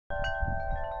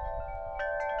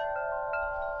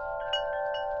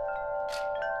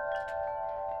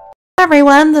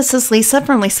Everyone, this is Lisa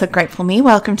from Lisa Grateful Me.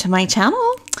 Welcome to my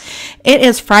channel. It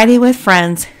is Friday with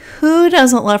friends. Who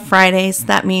doesn't love Fridays?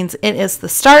 That means it is the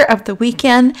start of the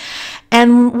weekend.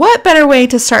 And what better way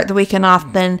to start the weekend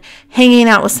off than hanging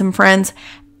out with some friends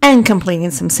and completing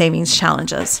some savings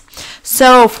challenges.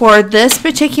 So for this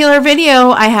particular video,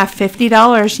 I have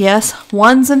 $50. Yes,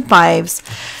 ones and fives.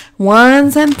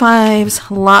 Ones and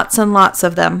fives, lots and lots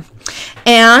of them.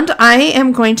 And I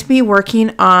am going to be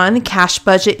working on Cash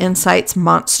Budget Insights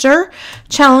Monster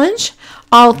Challenge,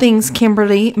 All Things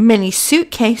Kimberly Mini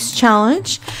Suitcase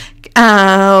Challenge.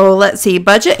 Let's see,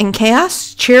 Budget and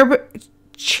Chaos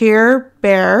Cheer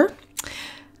Bear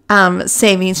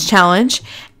Savings Challenge,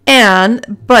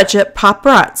 and Budget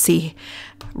Paparazzi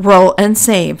Roll and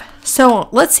Save. So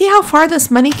let's see how far this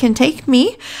money can take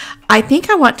me. I think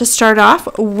I want to start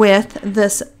off with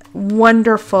this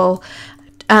wonderful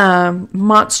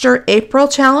Monster April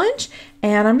Challenge,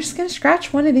 and I'm just going to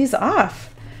scratch one of these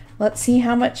off. Let's see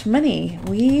how much money.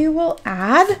 We will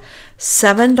add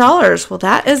 $7. Well,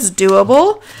 that is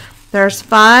doable. There's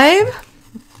 5,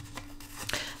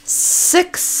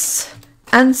 6,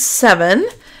 and 7.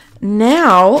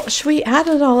 Now, should we add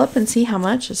it all up and see how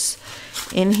much is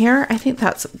in here? I think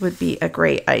that would be a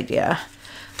great idea.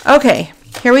 Okay,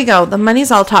 here we go. The money's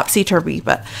all topsy-turvy,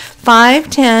 but 5,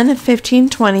 10, 15,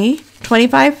 20,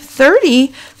 25, 30,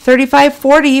 35,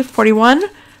 40, 41,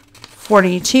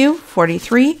 42,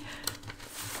 43,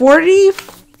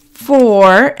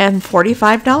 44, and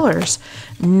 $45.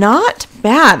 Not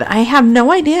bad. I have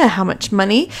no idea how much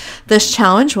money this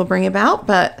challenge will bring about,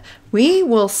 but we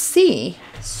will see.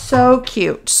 So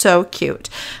cute, so cute.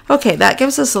 Okay, that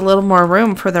gives us a little more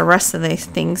room for the rest of these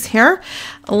things here.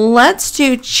 Let's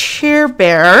do Cheer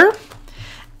Bear,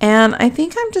 and I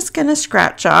think I'm just going to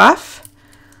scratch off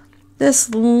this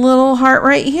little heart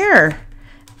right here.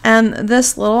 And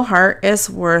this little heart is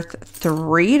worth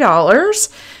 $3.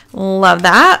 Love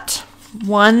that.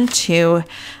 1, 2,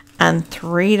 and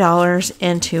 $3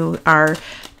 into our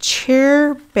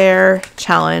Cheer Bear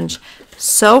challenge.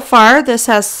 So far, this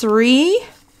has 3,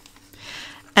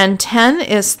 and 10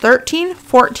 is 13,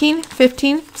 14,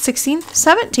 15, 16,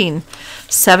 17.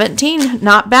 17,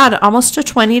 not bad, almost to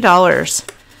 $20.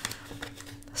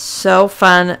 So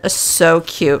fun, so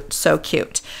cute, so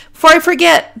cute. Before I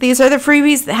forget, these are the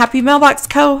freebies, the Happy Mailbox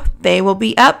Co. They will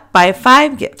be up. Buy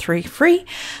 5, get 3 free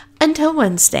until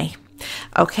Wednesday.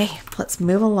 Okay, let's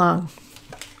move along.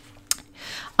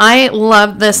 I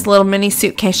love this little mini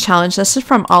suitcase challenge. This is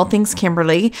from All Things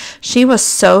Kimberly. She was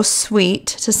so sweet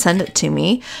to send it to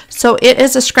me. So it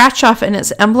is a scratch off, and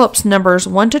it's envelopes numbers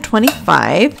 1 to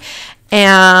 25.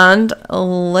 And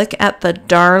look at the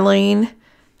darling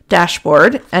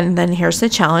dashboard, and then here's the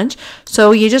challenge.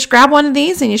 So you just grab one of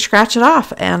these and you scratch it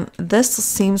off, and this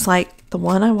seems like the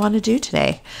one I want to do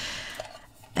today.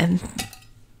 And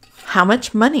how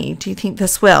much money do you think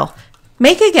this will?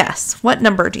 Make a guess. What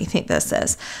number do you think this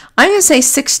is? I'm going to say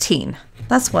 16.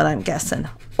 That's what I'm guessing.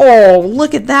 Oh,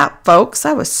 look at that, folks.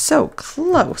 I was so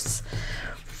close.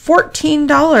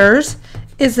 $14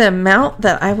 is the amount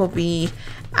that I will be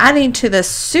adding to the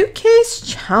suitcase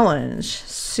challenge.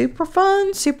 Super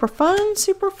fun, super fun,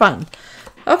 super fun.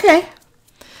 Okay.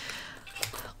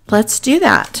 Let's do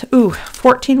that. Ooh,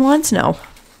 14 ones? No.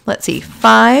 Let's see.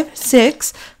 5,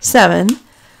 6, 7,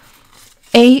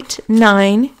 8,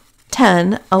 9,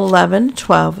 10, 11,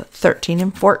 12, 13,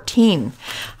 and 14.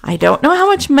 I don't know how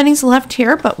much money's left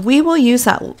here, but we will use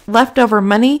that leftover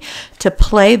money to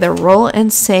play the roll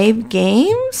and save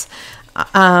games.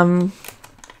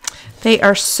 They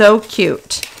are so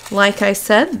cute. Like I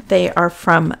said, they are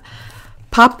from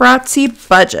Paparazzi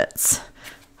Budgets.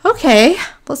 Okay,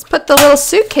 let's put the little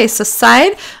suitcase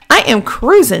aside. I am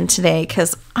cruising today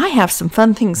because I have some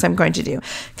fun things I'm going to do.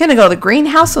 Gonna go to the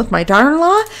greenhouse with my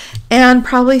daughter-in-law and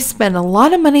probably spend a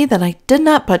lot of money that I did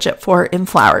not budget for in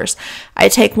flowers. I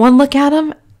take one look at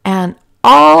them, and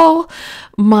all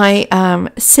my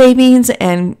savings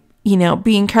and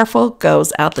being careful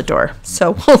goes out the door.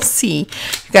 So we'll see.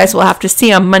 You guys will have to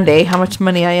see on Monday how much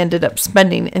money I ended up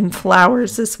spending in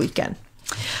flowers this weekend.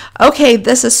 Okay,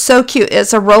 this is so cute.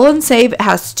 It's a roll and save. It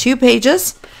has 2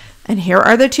 pages, and here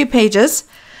are the 2 pages.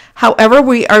 However,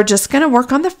 we are just going to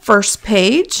work on the first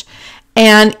page,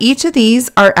 and each of these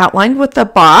are outlined with the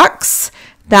box.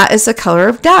 That is the color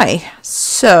of dye.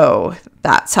 So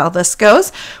that's how this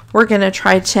goes. We're going to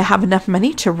try to have enough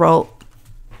money to roll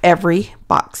every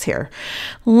box here.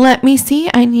 Let me see.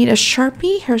 I need a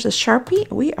Sharpie. Here's a Sharpie.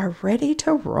 We are ready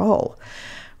to roll.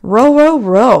 Roll, roll,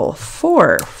 roll.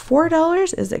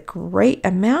 $4 is a great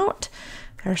amount.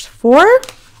 There's 4.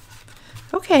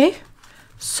 Okay.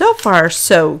 So far,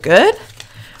 so good.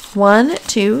 1,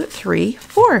 2, 3,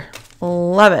 4.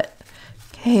 Love it.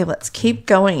 Okay, let's keep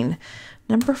going.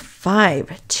 Number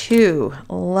 5, 2.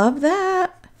 Love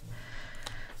that.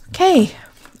 Okay,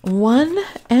 1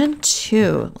 and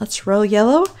 2. Let's roll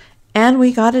yellow. And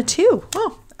we got a 2.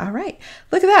 Oh, all right.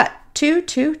 Look at that. 2,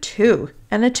 2, 2.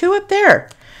 And a 2 up there.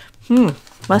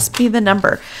 Must be the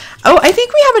number. Oh, I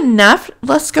think we have enough.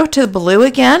 Let's go to the blue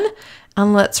again.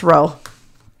 And let's roll.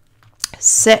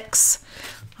 6.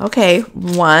 Okay,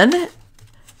 1,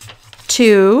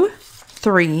 2,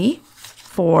 3,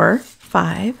 4,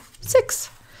 5, 6.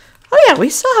 Oh yeah, we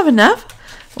still have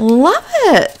enough. Love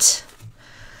it.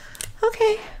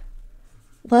 Okay,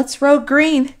 let's roll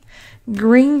green.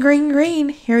 Green, green, green.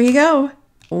 Here you go.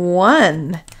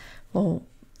 1. Well,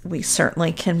 we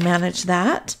certainly can manage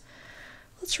that.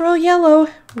 Let's roll yellow.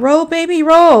 Roll, baby,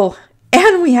 roll.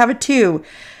 And we have a 2.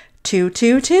 2,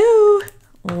 2, 2.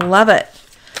 Love it.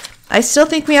 I still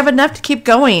think we have enough to keep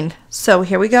going. So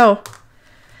here we go.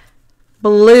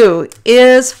 Blue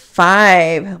is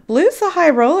 5. Blue's the high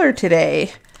roller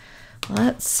today.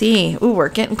 Let's see. Ooh, we're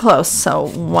getting close. So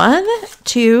 1,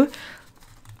 2,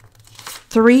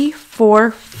 3,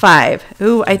 4, 5.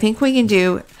 Ooh, I think we can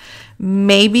do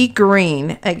maybe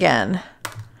green again.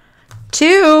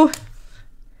 2.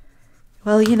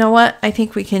 Well, you know what? I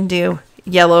think we can do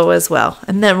yellow as well.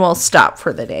 And then we'll stop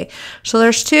for the day. So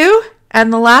there's 2.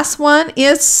 And the last one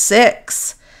is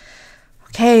 6.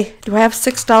 Okay, do I have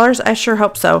 $6? I sure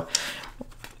hope so.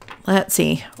 Let's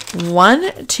see.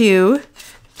 1, 2,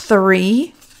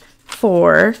 3,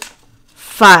 4,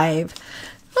 5.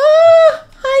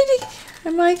 Heidi,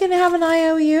 am I going to have an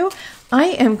IOU? I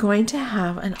am going to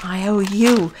have an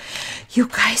IOU. You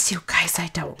guys, I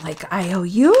don't like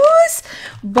IOUs,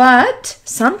 but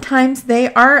sometimes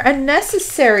they are a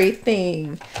necessary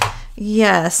thing.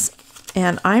 Yes,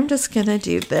 and I'm just going to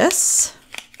do this.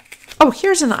 Oh,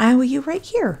 here's an IOU right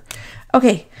here.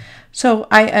 Okay, so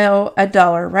I owe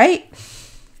 $1, right?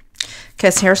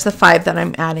 Because here's the 5 that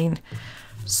I'm adding.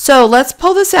 So let's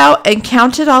pull this out and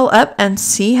count it all up and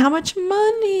see how much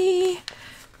money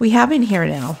we have in here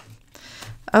now.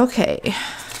 Okay.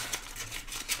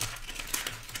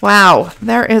 Wow,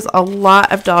 there is a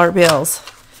lot of dollar bills.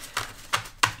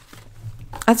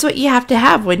 That's what you have to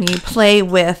have when you play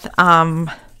with,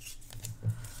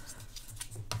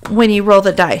 when you roll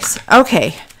the dice.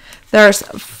 Okay, there's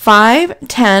 5,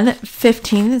 10,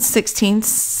 15, 16,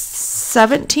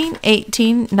 17,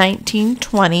 18, 19,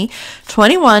 20,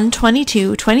 21,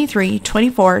 22, 23,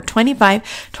 24,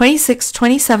 25, 26,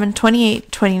 27,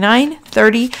 28, 29,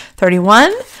 30,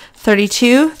 31,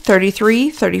 32, 33,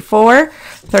 34,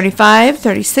 35,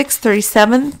 36,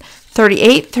 37,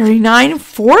 38, 39,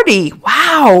 40.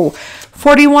 Wow.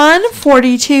 41,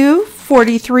 42,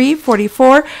 43,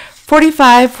 44,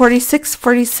 45, 46,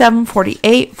 47,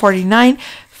 48, 49,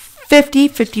 50,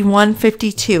 51,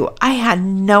 52. I had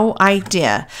no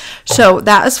idea. So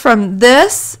that is from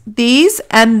these,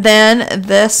 and then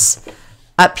this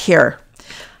up here.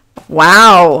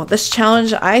 Wow, this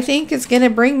challenge I think is going to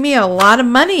bring me a lot of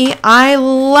money. I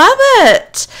love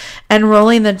it. And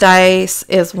rolling the dice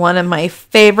is one of my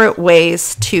favorite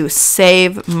ways to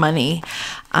save money.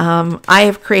 I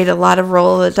have created a lot of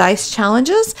roll of the dice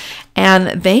challenges,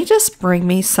 and they just bring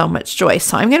me so much joy.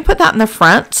 So I'm going to put that in the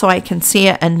front so I can see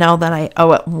it and know that I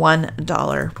owe it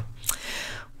 $1.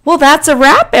 Well, that's a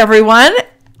wrap, everyone.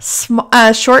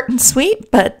 Short and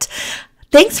sweet, but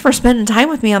thanks for spending time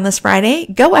with me on this Friday.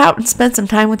 Go out and spend some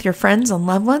time with your friends and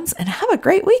loved ones and have a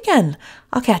great weekend.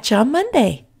 I'll catch you on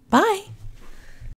Monday. Bye.